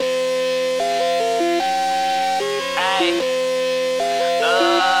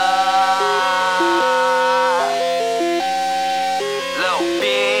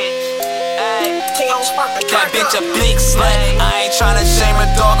bitch a big slut. I ain't tryna shame her,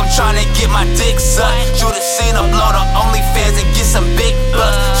 dog, I'm tryna get my dick sucked. Should've seen her blow the OnlyFans and get some big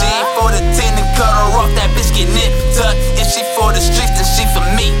bucks. She ain't for the 10 and cut her off, that bitch get nip tucked. If she for the streets, then she for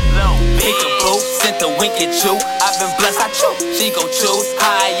me. Peekaboo, sent the wink at you. I've been blessed, I choose. She gon' choose.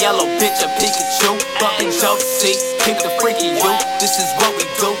 High yellow bitch, a Pikachu. Bumpin' joke, see, keep the freaky you. This is what we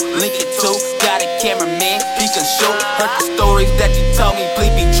do, link it to. Got a cameraman, he can shoot. Heard the stories that you told me,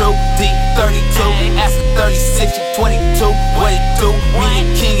 please be true. D32, after 36, you 22. What it do? Me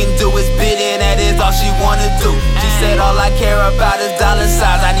and King and do his bit, and that is all she wanna do. She said all I care about is dollar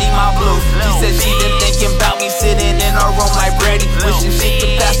signs, I need my blues. She said she been thinking about me sitting in her room like Brady, wishing she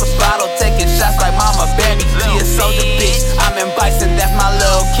could pass the bottle, taking shots like Mama Baby. She a soldier bitch, I'm in Bison, that's my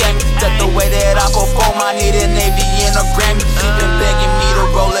little Cammy. That's the way that I go for my need a Navy and a Grammy. She been begging me to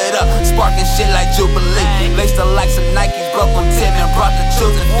roll it up, sparking shit like Jubilee. Laced her like some Nikes, broke on Tim and brought the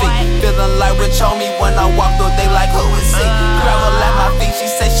children feet. Feeling like Rich Homie when I walk through, they like who is he? Gravel at my feet, she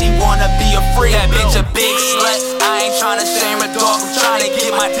say she wanna be a freak. That bitch a big slut, I ain't tryna shame her, dog, I'm tryna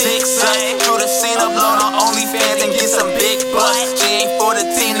get my dick sucked. Should've seen her blow on OnlyFans and get some big bucks. She ain't for the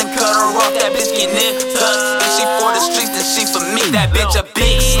team and cut her off, that bitch get nip tucked. If she for the streets, then she for me. That bitch a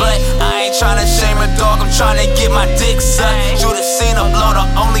big slut, I ain't tryna shame her, dog, I'm tryna get my dick sucked. Should've seen her blow on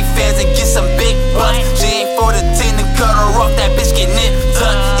OnlyFans and get some big bucks. She ain't for the team and cut her off, that bitch get nip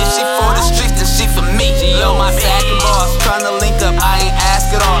tucked. If she for the streets, then she for me. She on my sack and balls, tryna link up, I ain't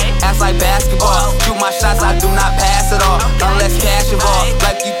ask at all. Act like basketball, shoot my shots, I do not pass at all. Unless cash involved,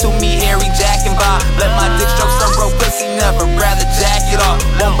 like you to me, Harry Jack and Bob. Let my dick stroke some broke pussy, never rather jack it off.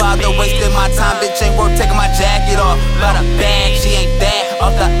 Won't bother wasting my time, bitch ain't worth taking my jacket off. Got a bag, she ain't bad,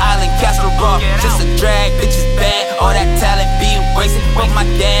 off the island, Castle Rock. Just a drag, bitch is bad, all that talent be wasted. With my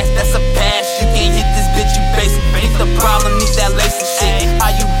gas, that's a pass, you can't hit this bitch, you basic. Need the problem, need that lacy shit. How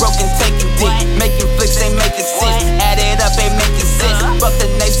you broken, take you dick, making flicks ain't making sense. Add it up, ain't making sense. Fuck the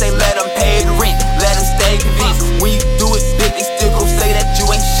nation, say let them pay the rent, let them stay convinced. When you do it big, they still gon' say that you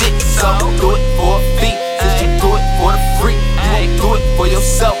ain't shit. So do it for a fee, since you do it for the free, you won't do it for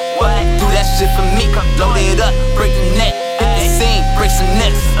yourself. What? Do that shit for me, load it up, break the neck, hit the scene, break some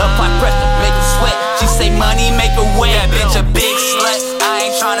necks, apply pressure, make her sweat. She say money make her wet. That bitch a big slut, I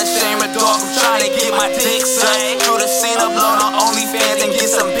ain't tryna shame her, dog, I'm tryna get my dick sucked. Should've seen her blow on OnlyFans and get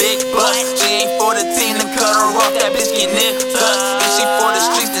some big bucks. She ain't for the team and cut her off, that bitch get nip tucked. If she for the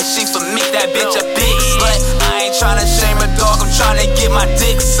streets, then she for me. That bitch a big slut, I ain't tryna shame her, dog, I'm tryna get my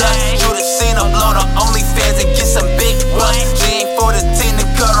dick sucked. Should've seen her blow on